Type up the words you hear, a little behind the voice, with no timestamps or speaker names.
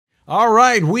All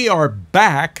right, we are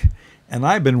back, and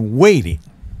I've been waiting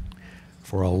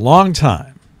for a long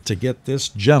time to get this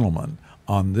gentleman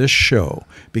on this show,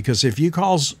 because if you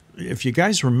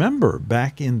guys remember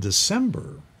back in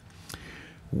December,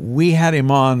 we had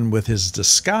him on with his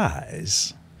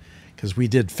disguise because we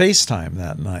did FaceTime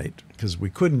that night because we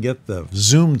couldn't get the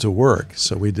Zoom to work,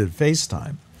 so we did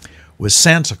FaceTime with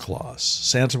Santa Claus.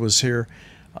 Santa was here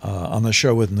on the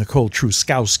show with Nicole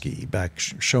Truskowski back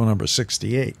show number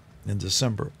 68 in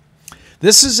December.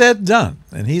 This is Ed Dunn,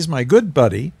 and he's my good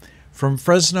buddy from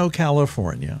Fresno,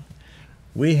 California.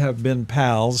 We have been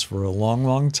pals for a long,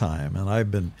 long time,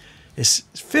 and it's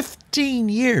 15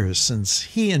 years since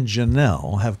he and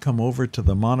Janelle have come over to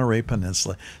the Monterey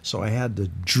Peninsula, so I had to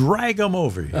drag them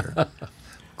over here.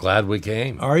 Glad we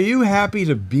came. Are you happy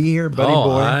to be here, buddy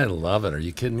boy? I love it. Are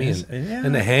you kidding me?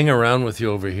 And to hang around with you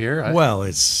over here? Well,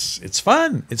 it's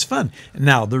fun. It's fun.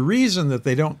 Now, the reason that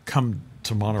they don't come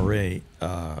to Monterey,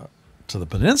 to the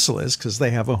peninsula, is because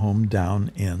they have a home down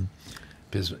in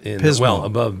Pismo. Well,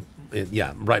 above,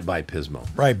 right by Pismo.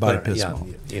 Right by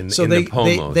Pismo. Yeah, so in they, the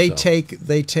Pomo, they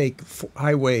take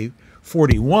Highway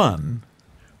 41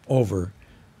 over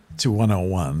to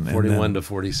 101. 41 to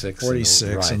 46.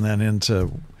 46, right. And then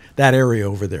into that area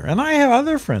over there. And I have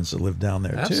other friends that live down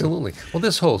there, too. Absolutely. Well,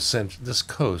 this whole this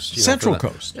coast. Central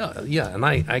coast. Yeah, and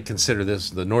I consider this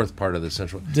the north part of the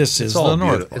central. This is the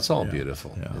north part. It's all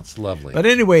beautiful. Yeah. It's lovely. But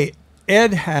anyway,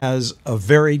 Ed has a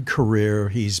varied career.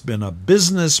 He's been a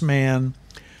businessman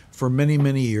for many,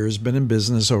 many years, been in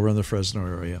business over in the Fresno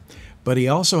area. But he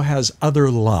also has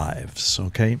other lives,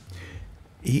 okay?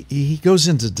 He goes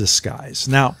into disguise.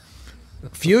 Now, a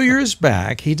few years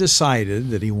back, he decided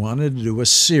that he wanted to do a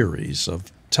series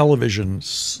of television,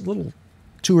 little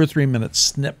 2 or 3 minute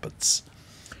snippets.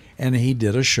 And he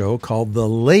did a show called The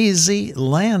Lazy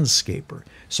Landscaper.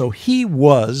 So he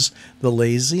was the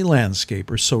Lazy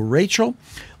Landscaper. So Rachel,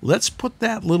 let's put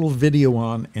that little video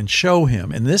on and show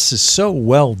him. And this is so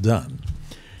well done.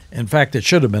 In fact, it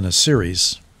should have been a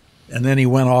series. And then he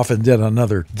went off and did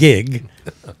another gig,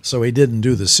 so he didn't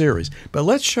do the series. But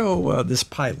let's show this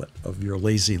pilot of your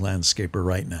Lazy Landscaper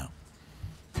right now.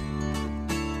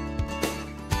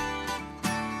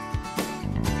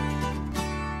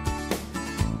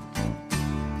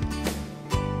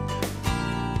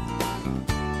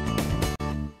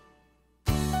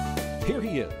 Here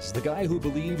he is, the guy who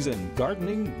believes in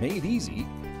gardening made easy,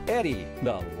 Eddie,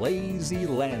 the Lazy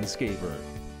Landscaper.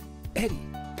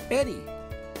 Eddie,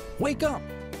 wake up!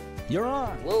 You're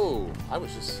on! Whoa, I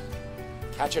was just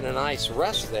catching a nice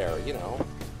rest there, you know.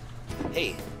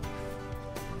 Hey,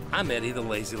 I'm Eddie the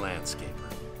Lazy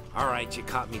Landscaper. All right, you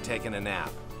caught me taking a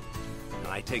nap. And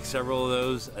I take several of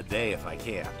those a day if I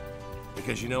can.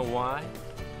 Because you know why?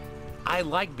 I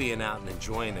like being out and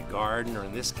enjoying a garden, or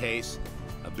in this case,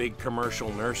 a big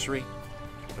commercial nursery.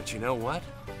 But you know what?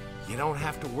 You don't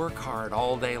have to work hard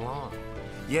all day long.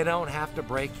 You don't have to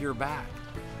break your back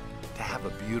to have a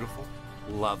beautiful,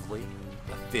 lovely,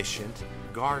 efficient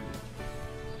garden.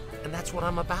 And that's what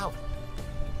I'm about.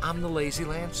 I'm the Lazy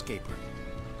Landscaper.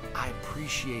 I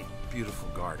appreciate beautiful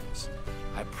gardens.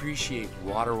 I appreciate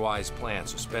water-wise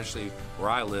plants, especially where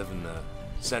I live in the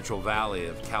Central Valley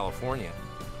of California.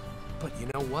 But you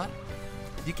know what?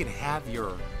 You can have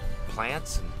your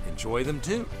plants and enjoy them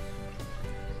too. In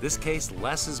this case,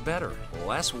 less is better.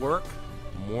 Less work,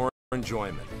 more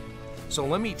enjoyment. So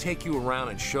let me take you around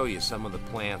and show you some of the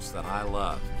plants that I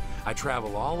love. I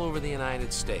travel all over the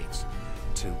United States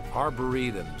to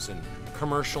arboretums and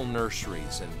commercial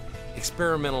nurseries and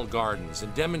experimental gardens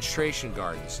and demonstration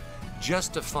gardens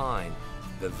just to find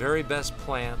the very best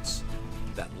plants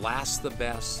that last the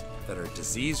best, that are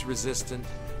disease resistant,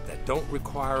 that don't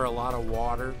require a lot of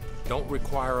water, don't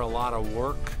require a lot of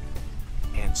work,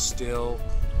 and still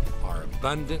are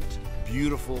abundant,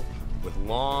 beautiful, with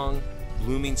long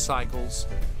blooming cycles,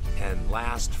 and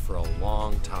last for a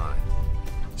long time.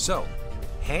 So,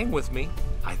 hang with me.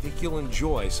 I think you'll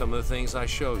enjoy some of the things I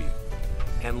show you.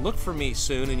 And look for me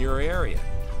soon in your area.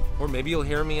 Or maybe you'll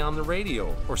hear me on the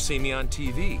radio, or see me on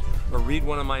TV, or read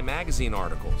one of my magazine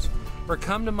articles, or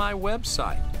come to my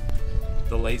website,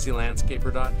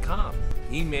 thelazylandscaper.com.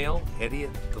 Email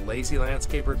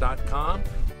eddie@thelazylandscaper.com,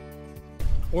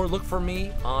 or look for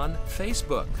me on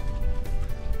Facebook.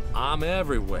 I'm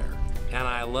everywhere, and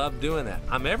I love doing that.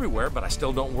 I'm everywhere, but I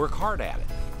still don't work hard at it.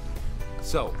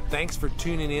 So, thanks for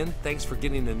tuning in. Thanks for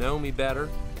getting to know me better,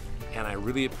 and I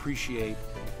really appreciate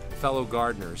fellow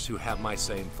gardeners who have my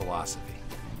same philosophy.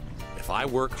 If I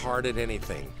work hard at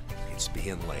anything, it's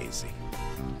being lazy.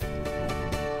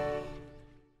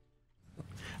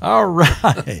 All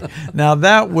right. Now,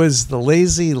 that was the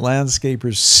Lazy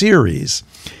Landscapers series.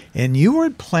 And you were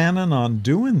planning on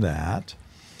doing that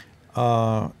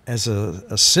as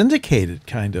a syndicated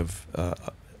kind of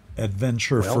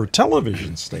adventure for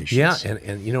televiation stations. Yeah,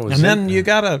 and you know, and then you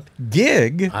got a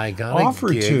gig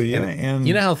offered to you, and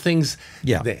you know how things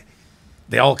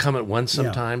they all come at once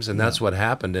sometimes, and that's what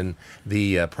happened. And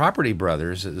the Property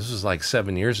Brothers, this was like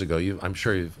 7 years ago. I'm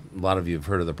sure a lot of you have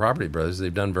heard of the Property Brothers.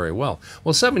 They've done very well.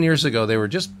 Well, 7 years ago, they were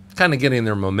just kind of getting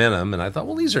their momentum, and I thought,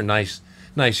 well, these are nice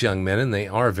young men, and they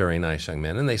are very nice young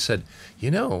men. And they said,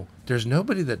 you know, there's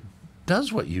nobody that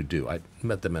does what you do. I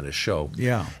met them at a show.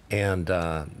 Yeah. And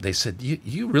they said,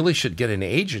 you really should get an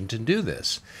agent and do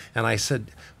this. And I said,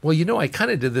 well, you know, I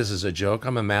kind of did this as a joke.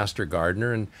 I'm a master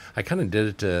gardener, and I kind of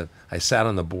did it I sat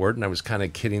on the board, and I was kind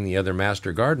of kidding the other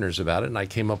master gardeners about it, and I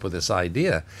came up with this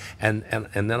idea. And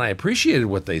then I appreciated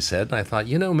what they said, and I thought,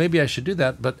 you know, maybe I should do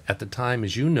that. But at the time,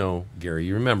 as you know, Gary,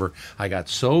 you remember, I got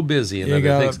so busy and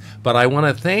other things. But I want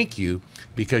to thank you,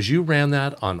 because you ran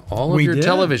that on all of your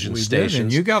television stations.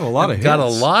 And you got a lot of hits. Got a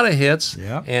lot of hits.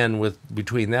 Yeah. And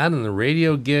between that and the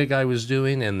radio gig I was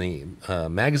doing and the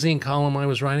magazine column I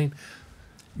was writing,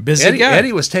 busy guy.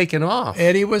 Eddie was taking off.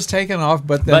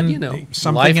 But then you know,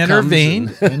 something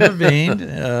intervened.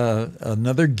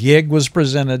 Another gig was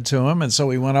presented to him, and so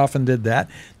he went off and did that.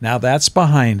 Now that's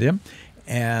behind him,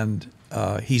 and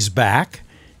he's back.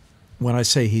 When I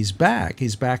say he's back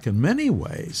in many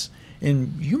ways.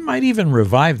 And you might even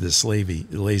revive this lazy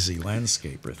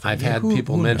landscaper thing. I've had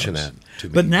people mention that to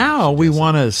me. But now we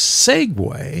want to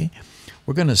segue.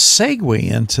 We're going to segue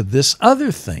into this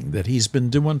other thing that he's been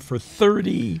doing for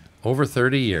over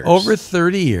 30 years. Over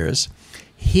 30 years.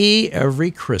 He,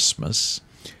 every Christmas,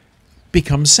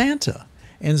 becomes Santa.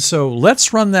 And so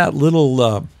let's run that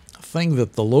little thing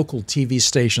that the local TV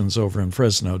stations over in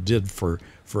Fresno did for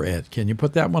Ed. Can you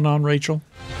put that one on, Rachel?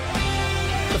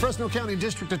 The Fresno County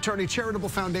District Attorney Charitable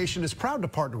Foundation is proud to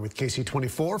partner with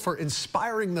KC24 for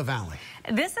inspiring the Valley.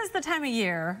 This is the time of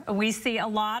year we see a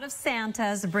lot of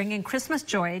Santas bringing Christmas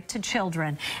joy to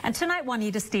children. And tonight,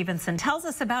 Juanita Stevenson tells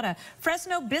us about a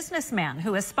Fresno businessman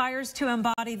who aspires to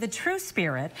embody the true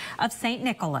spirit of St.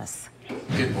 Nicholas.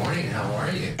 Good morning. How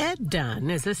are you? Ed Dunn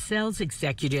is a sales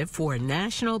executive for a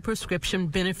national prescription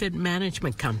benefit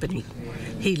management company.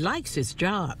 He likes his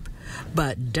job,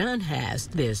 but Dunn has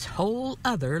this whole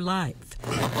other life.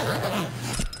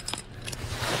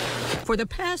 For the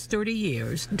past 30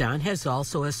 years, Dunn has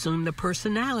also assumed the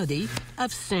personality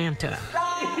of Santa.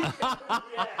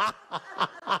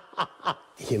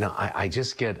 You know, I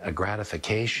just get a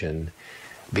gratification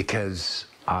because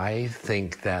I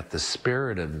think that the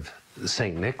spirit of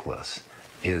St. Nicholas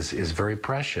is very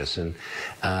precious. And,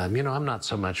 you know, I'm not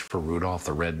so much for Rudolph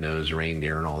the Red-Nosed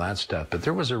Reindeer and all that stuff, but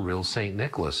there was a real St.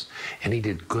 Nicholas, and he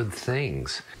did good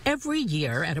things. Every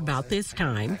year at about this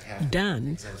time,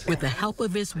 Dunn, with the help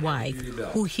of his wife,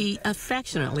 who he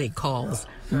affectionately calls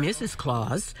Mrs.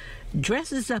 Claus,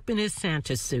 dresses up in his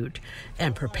Santa suit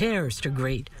and prepares to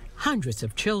greet hundreds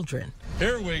of children.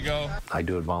 Here we go. I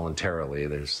do it voluntarily.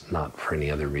 There's not for any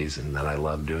other reason that I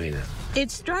love doing it. It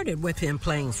started with him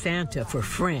playing Santa for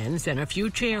friends and a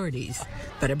few charities.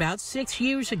 But about 6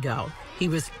 years ago, he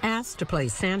was asked to play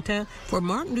Santa for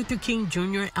Martin Luther King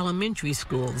Jr. Elementary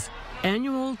School's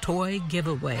annual toy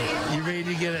giveaway. You ready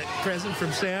to get a present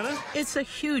from Santa? It's a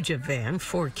huge event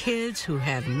for kids who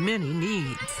have many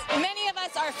needs. Many of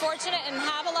us are fortunate and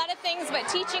have a lot of things, but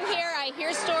teaching here, I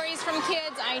hear stories from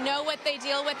kids. I know what they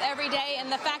deal with every day,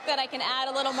 and the fact that I can add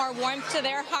a little more warmth to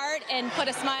their heart and put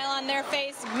a smile on their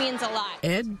face means a lot.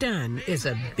 Ed Dunn is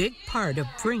a big part of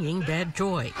bringing that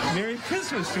joy. Merry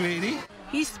Christmas, sweetie.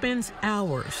 He spends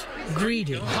hours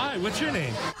greeting. Hi, what's your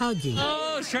name? Hugging.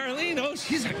 Oh, Charlene. Oh,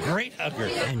 she's a great hugger.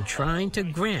 And trying to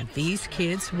grant these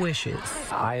kids' wishes.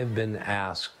 I have been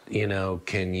asked, you know,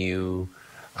 can you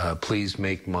please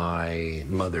make my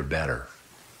mother better?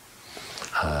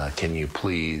 Can you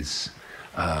please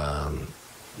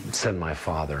send my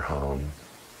father home?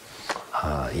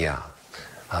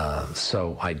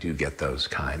 So I do get those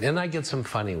kind. And I get some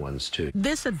funny ones, too.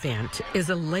 This event is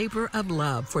a labor of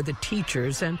love for the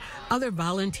teachers and other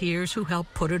volunteers who help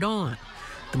put it on.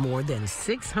 The more than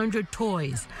 600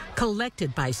 toys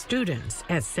collected by students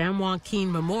at San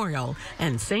Joaquin Memorial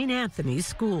and St. Anthony's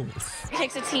schools. It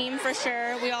takes a team for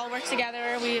sure. We all work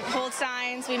together. We hold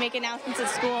signs. We make announcements at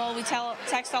school. We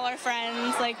text all our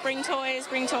friends, like, bring toys,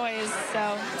 bring toys.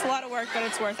 So it's a lot of work, but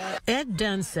it's worth it. Ed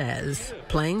Dunn says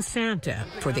playing Santa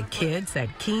for the kids at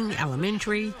King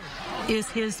Elementary is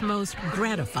his most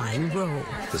gratifying role.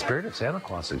 The spirit of Santa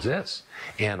Claus exists,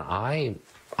 and I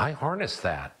harness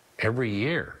that every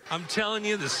year. I'm telling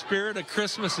you, the spirit of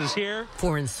Christmas is here.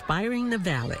 For Inspiring the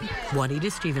Valley,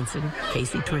 Juanita Stevenson,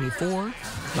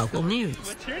 KC24, local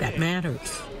news that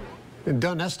matters. And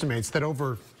Dunn estimates that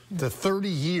over the 30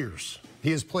 years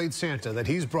he has played Santa, that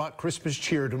he's brought Christmas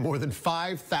cheer to more than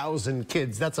 5,000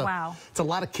 kids. That's wow. It's a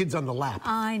lot of kids on the lap.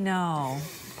 I know.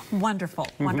 Wonderful,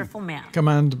 wonderful man. Come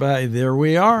on by. There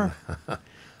we are.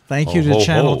 Thank you to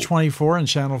Channel 24 and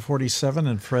Channel 47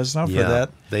 in Fresno for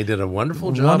that. They did a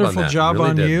wonderful job Wonderful on that. job really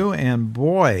on did. you. And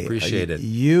boy, Appreciate it.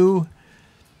 You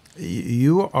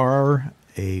are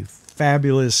a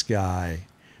fabulous guy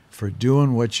for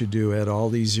doing what you do at all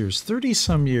these years.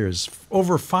 30-some years.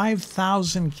 Over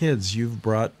 5,000 kids you've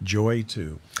brought joy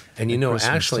to. And you know,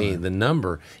 Christmas actually, time. the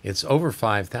number, it's over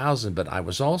 5,000, but I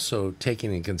was also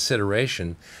taking in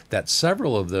consideration that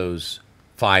several of those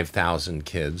 5,000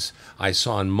 kids I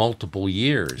saw in multiple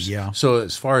years. Yeah. So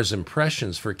as far as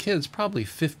impressions for kids, probably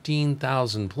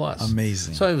 15,000 plus.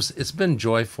 Amazing. So it's been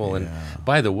joyful. Yeah. And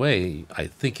by the way, I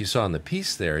think you saw in the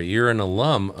piece there, you're an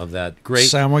alum of that great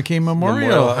San Joaquin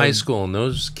Memorial High School, and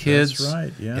those kids That's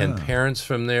right, yeah. and parents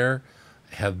from there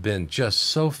have been just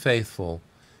so faithful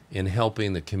in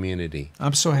helping the community.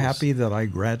 I'm so happy that I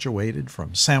graduated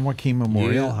from San Joaquin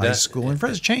Memorial High School in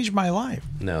Fresno. It changed my life.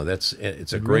 No, it's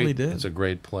a It great really did. it's a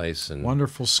great place, and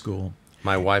Wonderful school.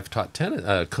 my wife taught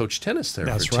tennis, coached tennis there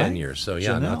That's for right. 10 years. So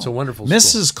yeah, no, Janelle. it's a wonderful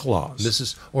Mrs. school. Claus.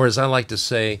 Mrs. Or as I like to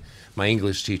say, my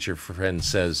English teacher friend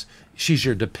says, she's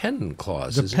your dependent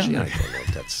clause, isn't she? I don't know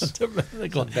if that's a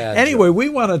bad Anyway, joke. we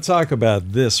want to talk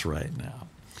about this right now.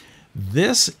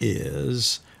 This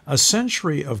is a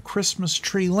century of Christmas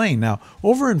Tree Lane. Now,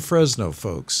 over in Fresno,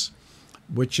 folks,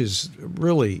 which is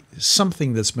really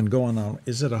something that's been going on,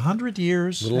 is it 100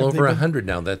 years? A little over 100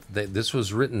 now. This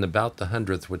was written about the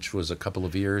 100th, which was a couple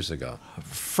of years ago.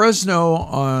 Fresno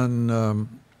on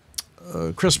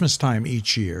Christmas time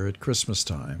each year, at Christmas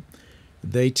time,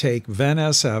 they take Van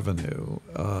Ness Avenue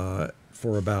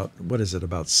for about,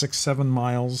 about 6-7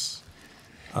 miles?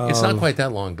 It's not quite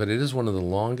that long, but it is one of the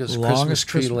longest Christmas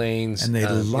tree lanes and they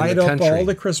in light the up country. all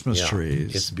the Christmas Yeah,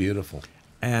 trees. It's beautiful.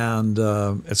 And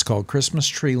it's called Christmas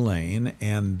Tree Lane.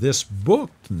 And this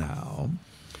book now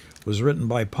was written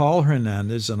by Paul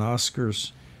Hernandez and Oscar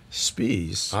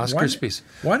Spies. Spies.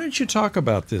 Why don't you talk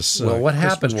about this? Well, what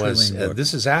Christmas happened Tree was Lane book?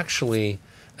 this is actually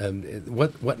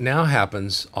what now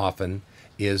happens often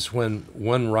is when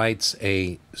one writes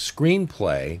a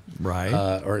screenplay, Right.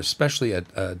 or especially a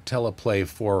teleplay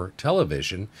for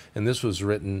television, and this was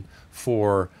written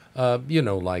for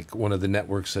like one of the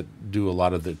networks that do a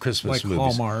lot of the Christmas Like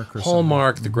movies. Hallmark or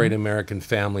Hallmark, something. the Great American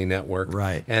Family Network.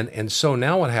 Right. And so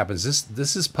now what happens,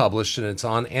 this is published and it's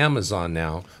on Amazon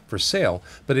now for sale,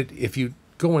 but if you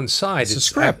go inside, It's a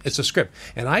script. It's a script.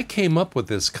 And I came up with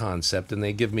this concept, and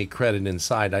they give me credit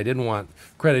inside. I didn't want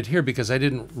credit here because I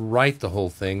didn't write the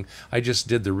whole thing. I just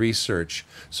did the research.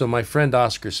 So my friend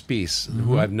Oscar Spies,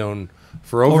 who I've known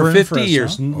for over in 50 Fresno.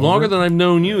 years, longer than I've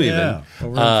known you even. Yeah, over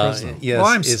in Fresno. Yes,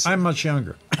 Well, I'm much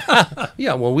younger.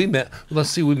 yeah, well, we met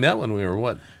when we were,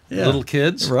 what, Yeah. little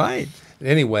kids? Right.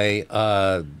 Anyway,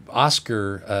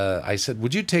 Oscar, I said,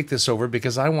 would you take this over?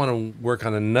 Because I want to work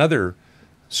on another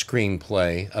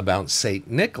screenplay about St.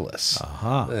 Nicholas.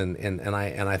 Uh-huh. And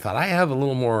I thought, I have a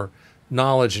little more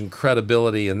knowledge and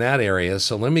credibility in that area,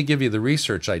 so let me give you the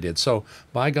research I did. So,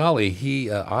 by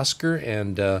golly, Oscar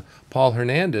and Paul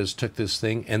Hernandez took this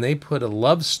thing, and they put a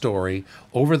love story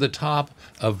over the top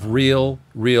of real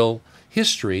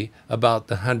history about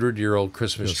the 100-year-old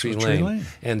Christmas Tree Lane.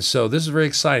 And so this is very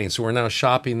exciting. So we're now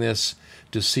shopping this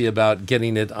to see about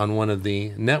getting it on one of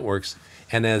the networks.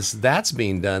 And as that's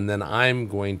being done, then I'm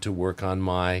going to work on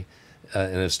my,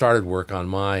 and have started work on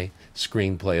my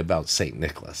screenplay about St.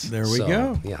 Nicholas. There we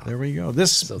go. Yeah. There we go.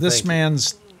 This thank you.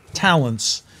 man's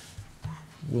talents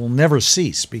will never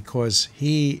cease because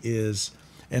he is,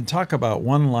 and talk about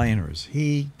one-liners,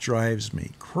 he drives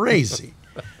me crazy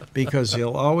because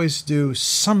he'll always do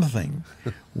something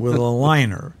with a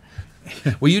liner.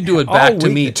 Well, you do it back to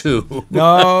me, too.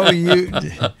 No,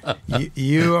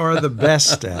 you are the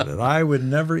best at it. I would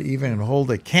never even hold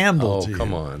a candle to you. Oh,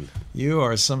 come on. You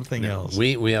are something else.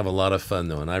 We have a lot of fun,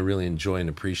 though, and I really enjoy and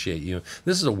appreciate you.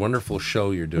 This is a wonderful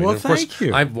show you're doing. Well, and of course, thank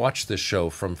you. I've watched this show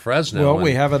from Fresno. Well,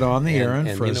 we have it on the air in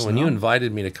and, Fresno. when you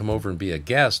invited me to come over and be a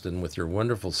guest and with your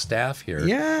wonderful staff here,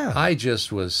 Yeah. I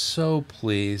just was so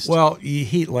pleased. Well,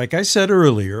 he, like I said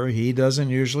earlier, he doesn't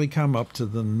usually come up to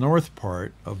the north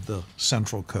part of the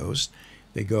Central Coast.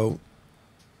 They go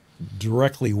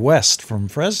directly west from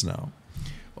Fresno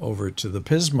over to the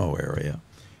Pismo area.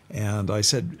 And I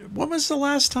said, when was the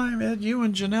last time, Ed, you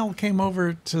and Janelle came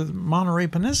over to Monterey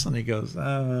Peninsula? And he goes,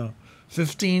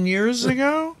 15 years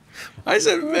ago? I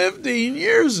said 15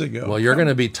 years ago. Well, you're going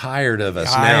to be tired of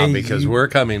us now because we're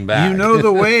coming back. You know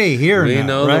the way here we now,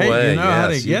 know right? the way. You know how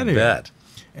to Yes, get you here. bet.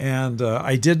 And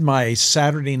I did my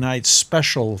Saturday night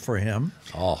special for him.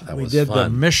 Oh, that we was did fun. the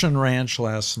Mission Ranch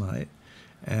last night.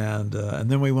 And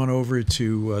then we went over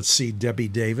to see Debbie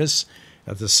Davis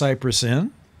at the Cypress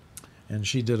Inn. And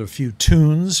she did a few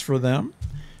tunes for them.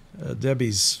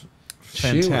 Debbie's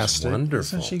fantastic. She was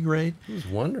wonderful. Isn't she great? It was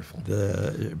wonderful.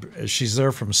 She's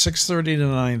there from 6:30 to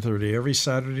 9:30 every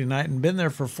Saturday night and been there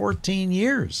for 14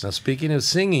 years. Now, speaking of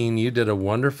singing, you did a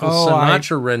wonderful Oh,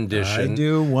 Sinatra rendition I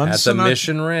do. at the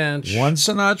Mission Ranch. One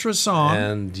Sinatra song.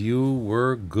 And you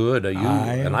were good.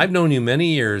 And I've known you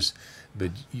many years,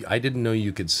 but I didn't know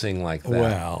you could sing like that.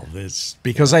 Well, it's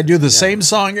because I do the same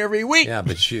song every week. Yeah,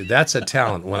 but that's a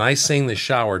talent. When I sing, the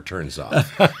shower turns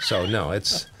off. So, no,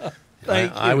 it's...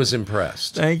 I was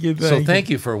impressed. Thank you. So thank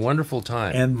you for a wonderful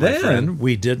time. And then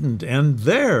we didn't end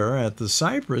there at the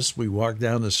Cypress. We walked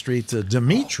down the street to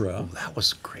Demetra. Oh, that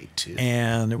was great, too.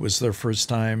 And it was their first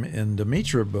time in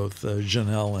Demetra, both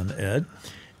Janelle and Ed.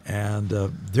 And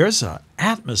there's an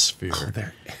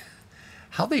atmosphere.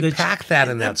 How they pack that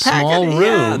in that small room.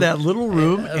 Yeah, that little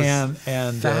room. And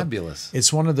fabulous.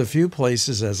 It's one of the few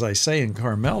places, as I say, in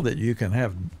Carmel that you can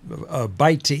have a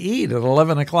bite to eat at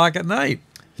 11 o'clock at night.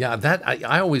 Yeah,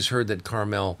 I always heard that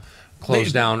Carmel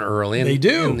closed down early. And they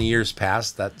do. In the years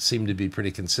past, that seemed to be pretty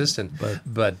consistent.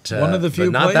 But one of the few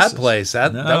but not places. that place.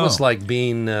 That was like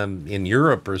being in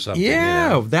Europe or something. Yeah,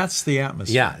 you know? that's the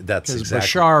atmosphere. Yeah, that's exactly.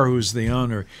 Bashar, who's the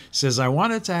owner, says, I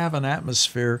want it to have an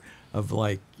atmosphere of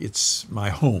like it's my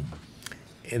home.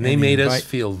 And they made us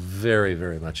feel very,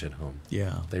 very much at home.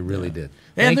 Yeah. They really did.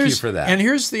 And Thank you for that. And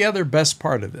here's the other best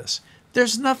part of this.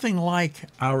 There's nothing like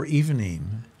our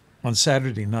evening on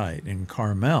Saturday night in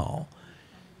Carmel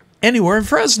anywhere in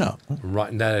Fresno.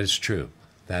 Right, that is true.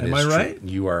 That Am is I right? true.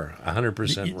 You are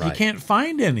 100% right. You can't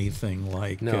find anything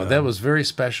like No, that was very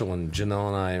special, and Janelle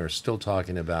and I are still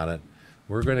talking about it.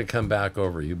 We're going to come back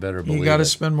over. You better believe it. You got to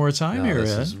spend more time here,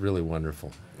 This Ed. is really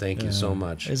wonderful. Thank you so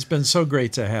much. It's been so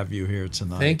great to have you here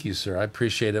tonight. Thank you, sir. I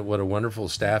appreciate it. What a wonderful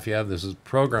staff you have.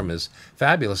 Program is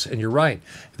fabulous. And you're right.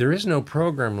 There is no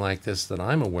program like this that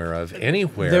I'm aware of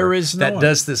anywhere that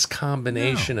does this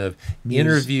combination of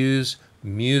interviews,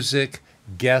 music,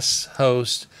 guest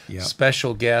host,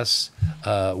 special guests,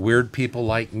 weird people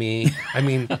like me. I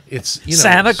mean, it's,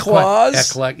 Santa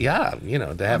Claus. To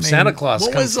have Santa Claus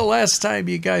When was the last time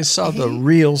you guys saw the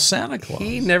real Santa Claus?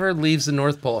 He never leaves the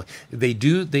North Pole. They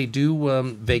do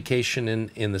vacation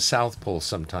in the South Pole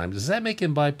sometimes. Does that make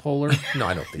him bipolar? No,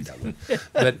 I don't think that would.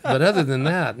 But other than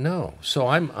that, no. So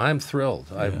I'm thrilled.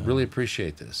 I really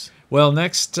appreciate this. Well,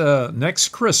 next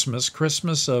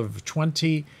Christmas of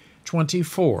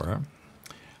 2024.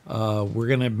 We're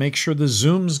going to make sure the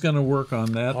Zoom's going to work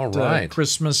on that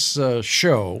Christmas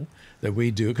show that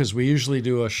we do, because we usually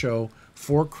do a show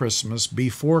for Christmas,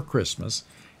 before Christmas,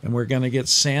 and we're going to get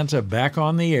Santa back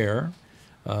on the air.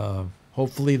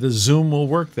 Hopefully the Zoom will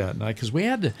work that night, because we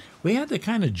had to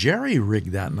kind of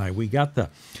jerry-rig that night. We got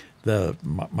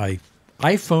my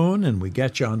iPhone and we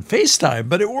got you on FaceTime,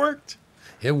 but it worked.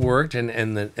 It worked,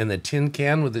 and the tin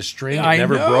can with the string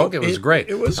never broke. It was great.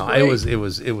 It was great.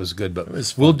 It was good.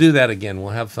 But we'll do that again. We'll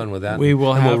have fun with that.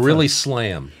 We'll really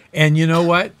slam. And you know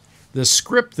what? The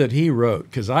script that he wrote,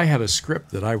 because I had a script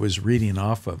that I was reading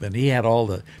off of, and he had all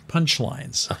the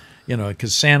punchlines.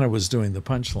 Because Santa was doing the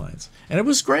punchlines. And it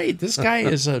was great. This guy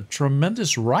is a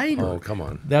tremendous writer. Oh, come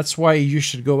on. That's why you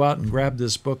should go out and grab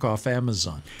this book off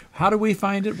Amazon. How do we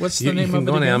find it? What's the name of it? You can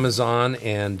go on Amazon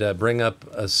and bring up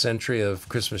A Century of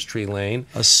Christmas Tree Lane.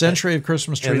 A Century of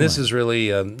Christmas Tree Lane. And this is really,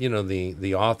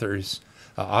 the authors,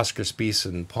 Oscar Spiess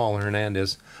and Paul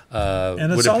Hernandez,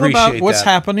 and it's would all about what's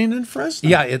happening in Fresno.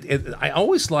 Yeah, I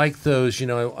always like those.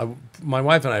 My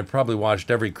wife and I probably watched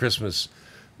every Christmas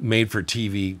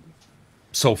made-for-TV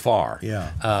so far.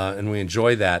 Yeah. And we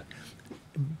enjoy that.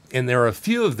 And there are a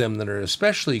few of them that are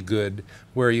especially good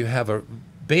where you have a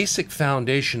basic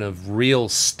foundation of real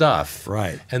stuff.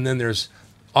 Right. And then there's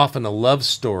often a love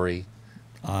story,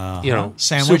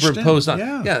 sandwiched superimposed in.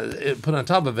 on, put on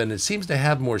top of it. And it seems to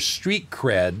have more street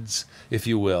creds, if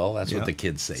you will. That's what the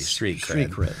kids say, street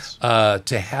creds.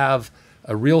 To have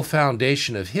a real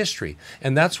foundation of history.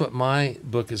 And that's what my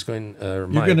book is going,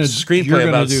 my screenplay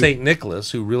about St. Nicholas,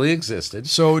 who really existed.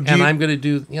 I'm going to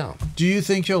do, Do you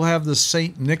think you'll have the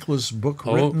St. Nicholas book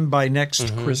written by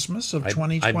next Christmas of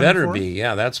 2024? I better be,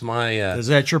 that's my... is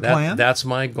that your plan? That's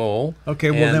my goal.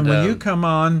 Okay, well then when you come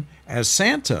on as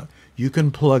Santa, you can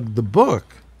plug the book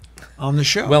on the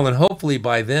show. Well, and hopefully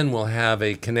by then we'll have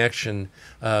a connection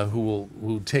who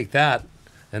will take that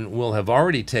and we'll have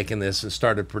already taken this and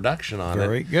started production on it.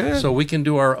 Very good. So we can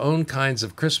do our own kinds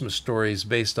of Christmas stories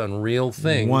based on real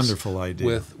things. Wonderful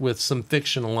idea. With some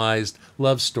fictionalized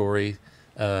love story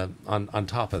on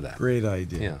top of that. Great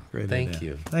idea. Yeah. Great Thank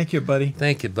idea. you. Thank you, buddy.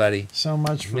 Thank you, buddy. So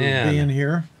much for Man. being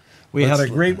here. We had a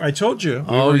great, I told you, we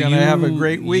Oh, were going to have a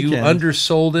great weekend. You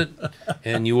undersold it,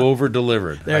 and you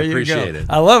over-delivered. There I you appreciate go. it.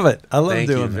 I love it. I love Thank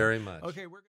doing you it. very much. Okay,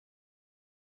 we're